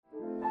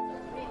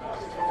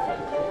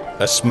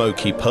A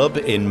smoky pub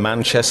in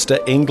Manchester,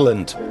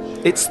 England.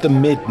 It's the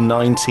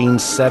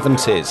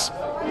mid-1970s.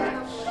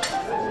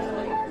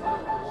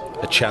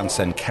 A chance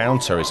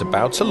encounter is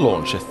about to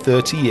launch a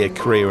 30-year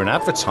career in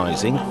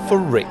advertising for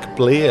Rick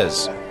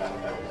Blears.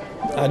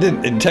 I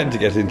didn't intend to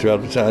get into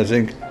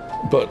advertising,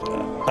 but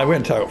I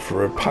went out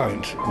for a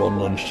pint one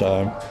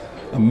lunchtime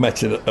and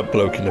met a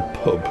bloke in a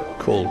pub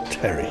called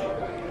Terry.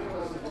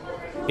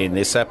 In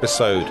this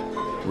episode,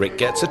 Rick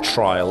gets a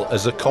trial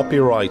as a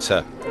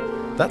copywriter.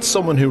 That's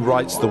someone who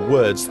writes the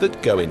words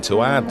that go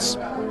into ads.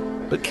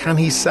 But can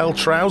he sell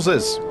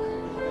trousers?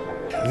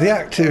 The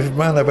active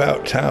man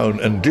about town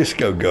and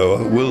disco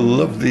goer will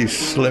love these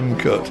slim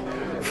cut,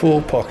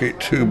 4-pocket,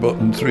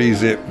 2-button,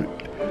 3-zip,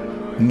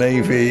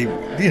 navy.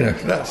 You know,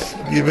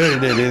 you're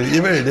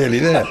very nearly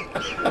there.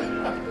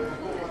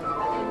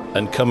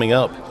 And coming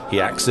up,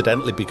 he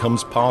accidentally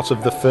becomes part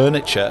of the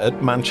furniture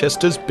at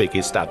Manchester's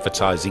biggest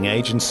advertising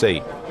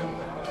agency.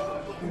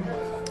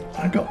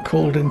 I got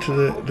called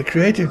into the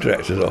creative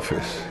director's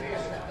office,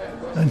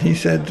 and he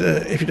said,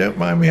 if you don't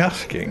mind me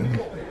asking,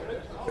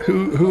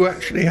 who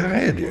actually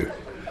hired you?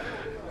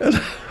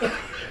 And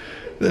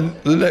then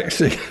the next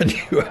thing I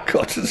knew, I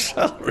got a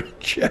salary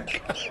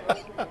cheque.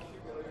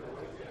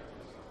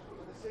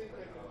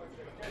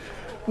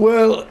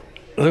 Well,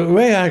 the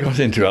way I got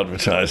into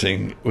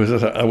advertising was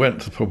that I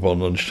went to the pub on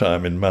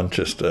lunchtime in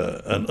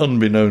Manchester, and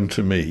unbeknown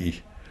to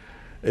me,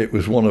 it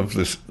was one of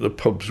the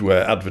pubs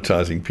where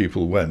advertising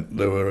people went.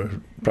 There were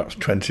perhaps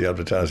 20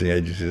 advertising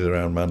agencies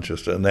around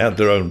Manchester, and they had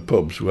their own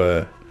pubs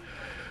where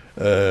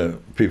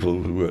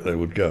people who worked there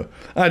would go.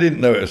 I didn't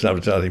know it was an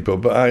advertising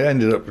pub, but I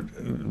ended up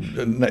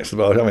next to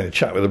the bar having a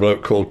chat with a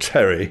bloke called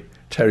Terry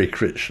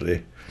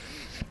Critchley.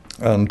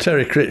 And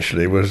Terry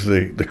Critchley was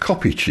the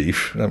copy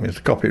chief,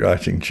 the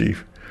copywriting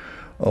chief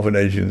of an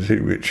agency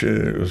which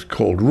was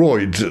called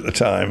Royds at the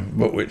time,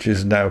 but which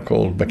is now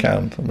called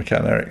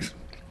McCann Erickson.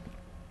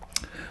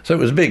 So it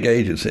was a big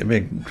agency,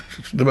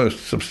 the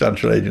most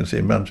substantial agency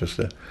in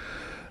Manchester.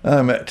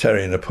 I met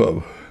Terry in a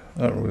pub.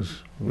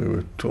 We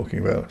were talking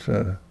about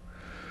the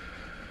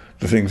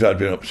things I'd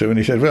been up to, and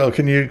he said, "Well,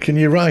 can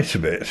you write a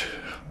bit?"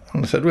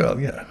 And I said, "Well,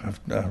 yeah,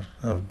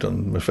 I've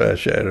done my fair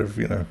share of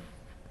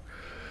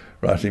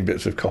writing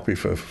bits of copy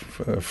for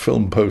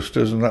film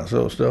posters and that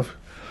sort of stuff."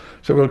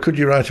 So, "Well, could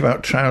you write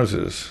about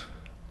trousers?"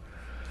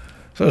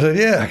 So I said,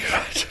 "Yeah, I can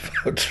write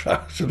about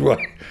trousers.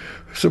 Why?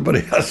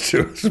 Somebody has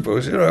to, I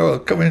suppose. Well,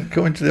 come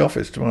into the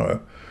office tomorrow.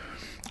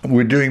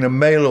 We're doing a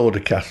mail order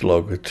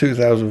catalogue with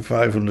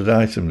 2,500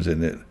 items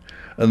in it,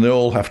 and they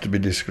all have to be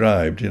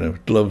described.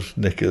 Gloves,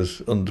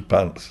 knickers,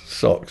 underpants,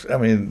 socks.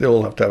 They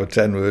all have to have a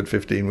 10-word,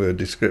 15-word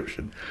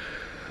description."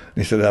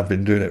 And he said, "I've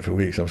been doing it for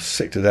weeks. I'm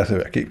sick to death of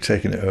it. I keep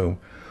taking it home.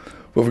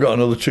 But we've got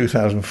another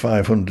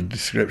 2,500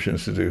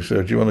 descriptions to do.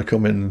 So do you want to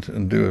come in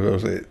and do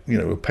those?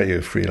 We'll pay you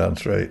a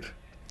freelance rate."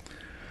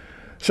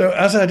 So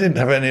as I didn't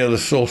have any other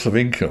source of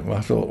income,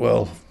 I thought,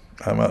 well,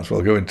 I might as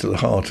well go into the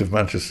heart of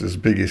Manchester's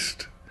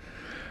biggest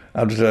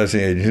advertising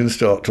agency and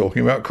start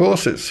talking about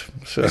corsets.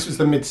 So this was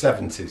the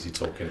mid-70s you're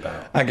talking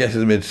about? I guess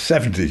in the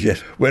mid-70s,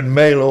 yes, when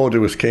mail order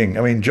was king.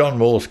 John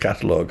Moore's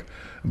catalogue,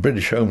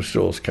 British Home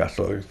Stores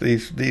catalogue,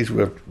 these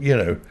were,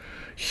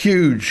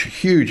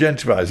 huge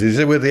enterprises.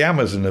 They were the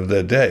Amazon of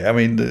their day.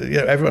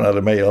 Everyone had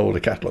a mail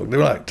order catalogue. They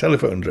were like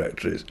telephone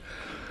directories.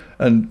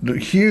 And the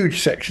huge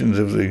sections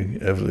of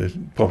the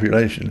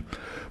population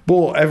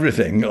bought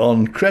everything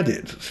on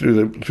credit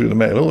through the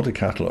mail order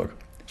catalogue.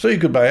 So you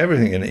could buy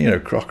everything in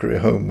it, crockery,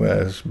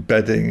 homewares,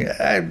 bedding,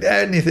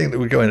 anything that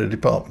would go in a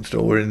department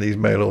store were in these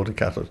mail order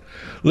catalogues.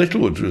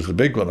 Littlewoods was the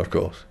big one, of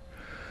course,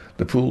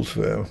 the Pools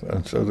firm,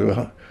 and so they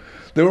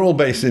were all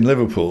based in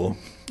Liverpool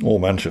or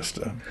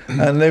Manchester,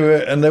 and they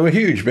were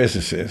huge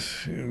businesses,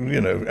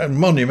 and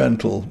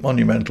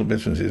monumental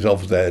businesses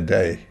of their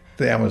day,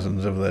 the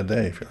Amazons of their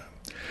day, if you like.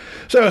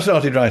 So I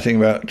started writing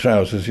about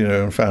trousers,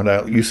 and found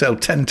out you sell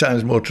 10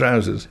 times more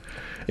trousers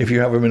if you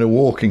have them in a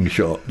walking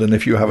shot than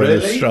if you have them in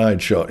a stride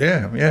shot.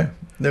 Yeah.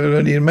 There were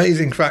any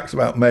amazing facts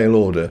about mail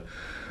order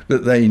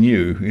that they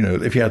knew.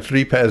 If you had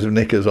 3 pairs of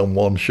knickers on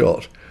one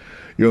shot,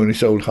 you only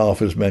sold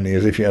half as many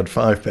as if you had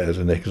 5 pairs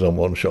of knickers on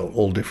one shot,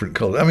 all different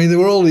colours. There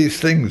were all these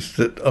things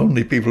that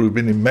only people who've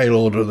been in mail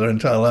order their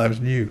entire lives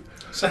knew.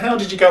 So how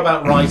did you go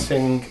about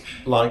writing,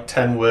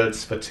 10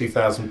 words for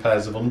 2,000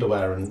 pairs of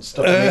underwear and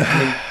stuff?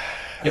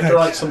 You have to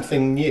write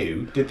something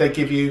new. Did they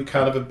give you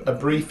kind of a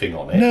briefing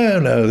on it?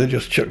 No, they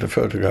just chucked a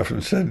photograph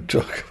and said,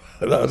 talk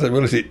about that. I said,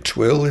 well, is it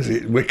twill? Is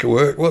it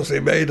wickerwork? What's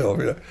it made of?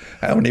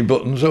 How many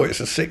buttons? Oh, it's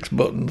a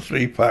 6-button,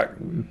 3-pack,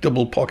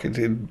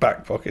 double-pocketed,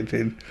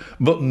 back-pocketed,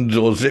 buttons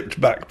or zipped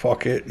back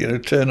pocket,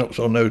 turn-ups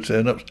or no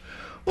turn-ups,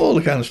 all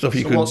the kind of stuff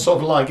you could... So what sort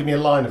of line? Give me a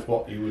line of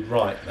what you would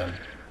write then.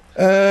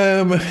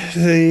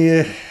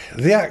 The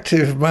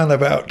active man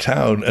about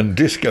town and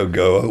disco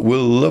goer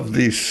will love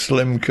these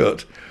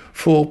slim-cut,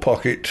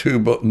 4-pocket,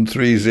 2-button,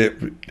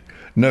 3-zip,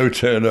 no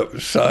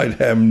turn-up,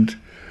 side-hemmed,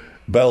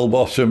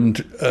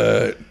 bell-bottomed,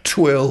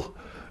 twill,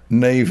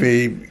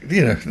 navy.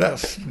 You're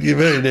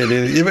very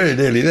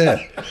nearly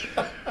there.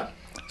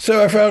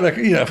 So I found I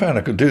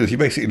could do this. He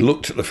basically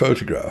looked at the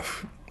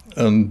photograph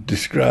and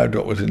described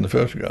what was in the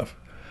photograph.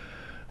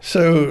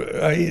 So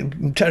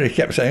Terry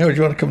kept saying, "Oh, do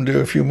you want to come and do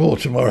a few more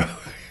tomorrow?"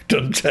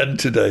 Done 10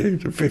 today,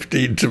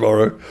 15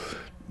 tomorrow,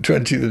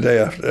 20 the day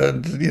after.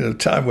 And,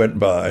 time went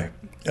by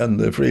and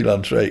the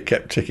freelance rate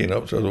kept ticking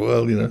up. So I thought,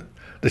 well,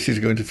 this is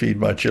going to feed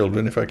my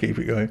children if I keep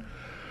it going.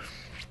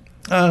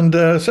 And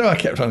so I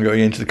kept on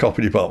going into the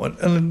copy department.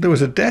 And there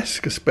was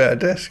a spare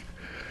desk,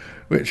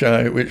 which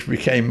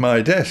became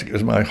my desk. It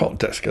was my hot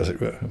desk, as it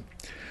were.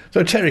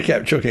 So Terry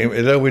kept chucking it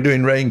with, "Oh, we're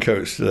doing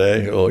raincoats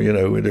today," or,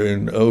 we're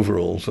doing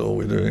overalls, or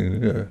we're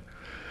doing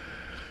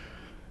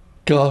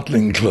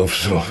gardening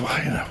gloves, or,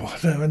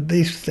 whatever. And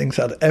these things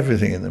had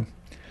everything in them.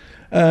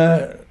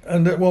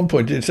 And at one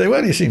point he'd say,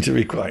 "Well, you seem to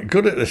be quite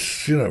good at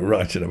this,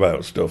 writing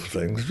about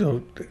things."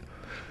 So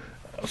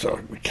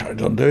we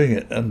carried on doing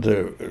it. And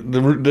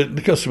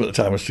the custom at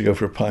the time was to go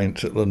for a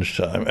pint at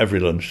lunchtime, every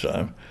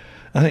lunchtime.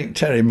 I think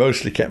Terry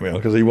mostly kept me on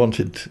because he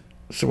wanted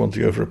someone to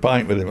go for a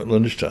pint with him at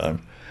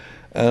lunchtime.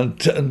 And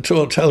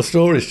tell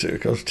stories to,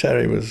 because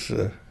Terry was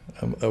an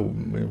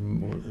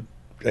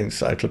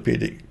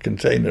encyclopedic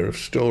container of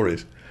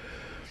stories.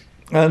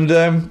 And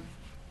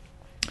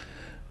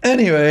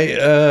anyway,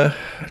 I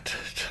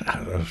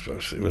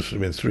suppose it must have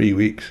been 3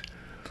 weeks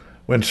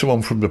when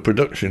someone from the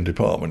production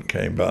department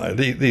came by.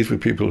 These were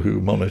people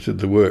who monitored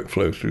the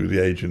workflow through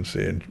the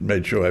agency and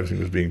made sure everything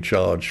was being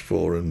charged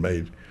for, and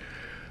made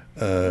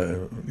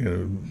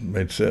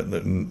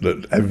certain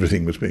that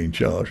everything was being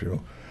charged.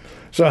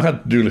 So I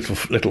had to do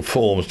little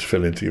forms to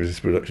fill in to give this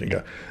production guy.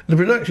 And the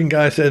production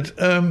guy said,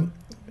 "How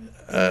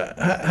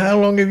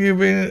long have you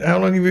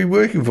been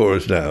working for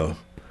us now?"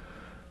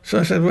 So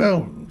I said,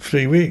 "Well,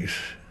 3 weeks."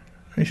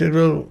 He said,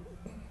 "Well,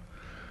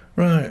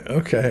 right,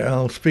 okay,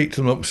 I'll speak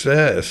to them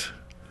upstairs."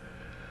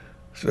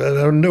 So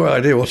I had no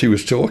idea what he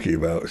was talking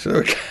about.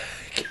 So I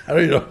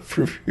carried on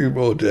for a few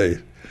more days.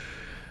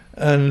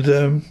 And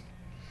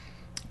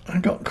I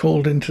got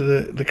called into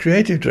the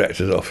creative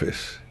director's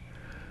office.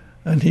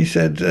 And he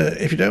said,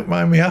 "If you don't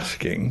mind me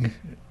asking,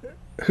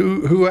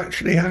 who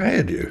actually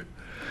hired you?"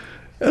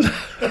 And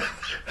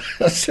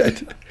I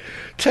said,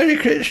 "Terry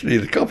Critchley,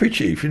 the copy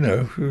chief, I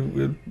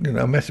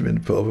met him in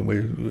the pub, and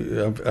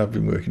I've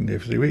been working here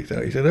for 3 weeks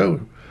now." He said, "Oh,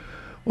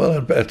 well,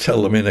 I'd better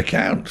tell them in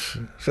accounts."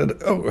 I said,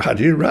 "Oh, had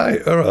you?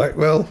 Right, all right,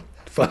 well,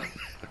 fine."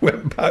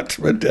 Went back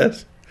to my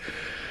desk.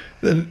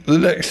 Then the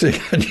next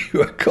thing I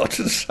knew, I got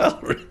a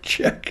salary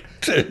cheque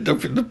turned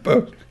up in the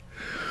post.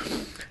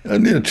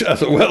 And I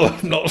thought, well,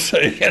 I'm not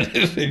saying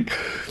anything.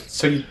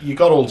 So you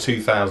got all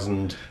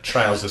 2,000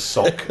 trouser,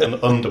 sock and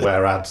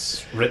underwear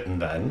ads written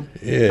then,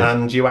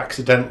 and you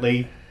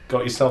accidentally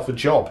got yourself a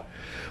job.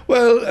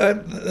 Well,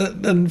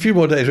 and a few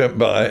more days went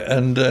by,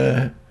 and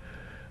a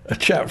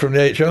chap from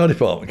the HR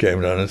department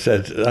came down and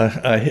said,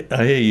 I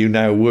hear you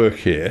now work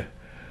here."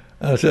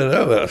 And I said,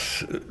 "Oh,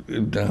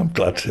 I'm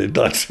glad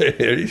to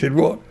hear." He said,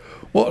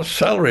 "What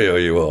salary are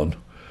you on?"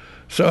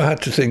 So I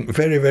had to think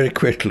very, very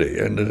quickly,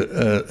 and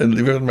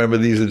you remember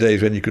these are the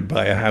days when you could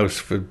buy a house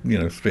for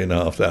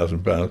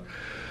 £3,500.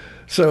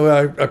 So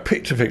I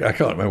picked a figure. I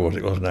can't remember what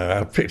it was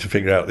now. I picked a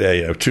figure out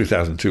there,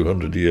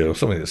 2,200 a year, or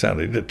something that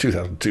sounded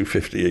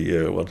 2,250 a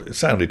year. It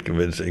sounded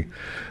convincing.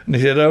 And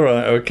he said, "All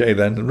right, okay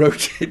then," and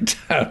wrote it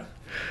down.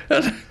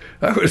 And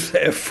I was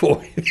there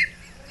 4 years.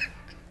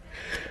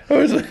 I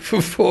was there for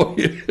 4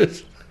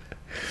 years,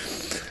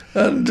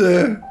 and.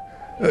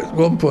 At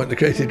one point, the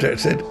creative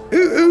director said,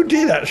 who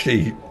did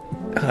actually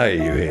hire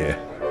you here?"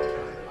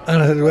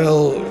 And I said,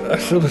 "Well, I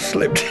sort of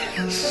slipped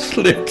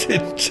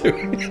into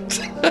it."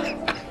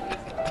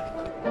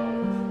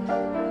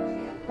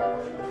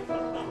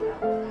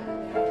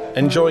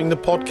 Enjoying the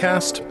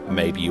podcast?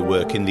 Maybe you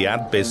work in the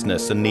ad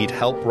business and need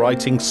help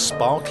writing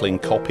sparkling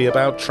copy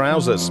about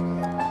trousers.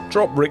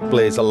 Drop Rick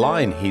Blears a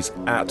line. He's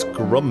at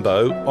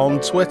Grumbo on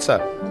Twitter.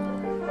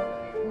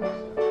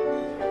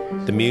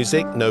 The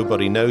music,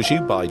 Nobody Knows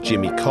You, by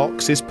Jimmy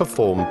Cox, is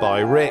performed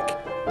by Rick.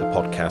 The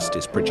podcast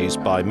is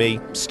produced by me,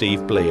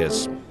 Steve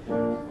Blears.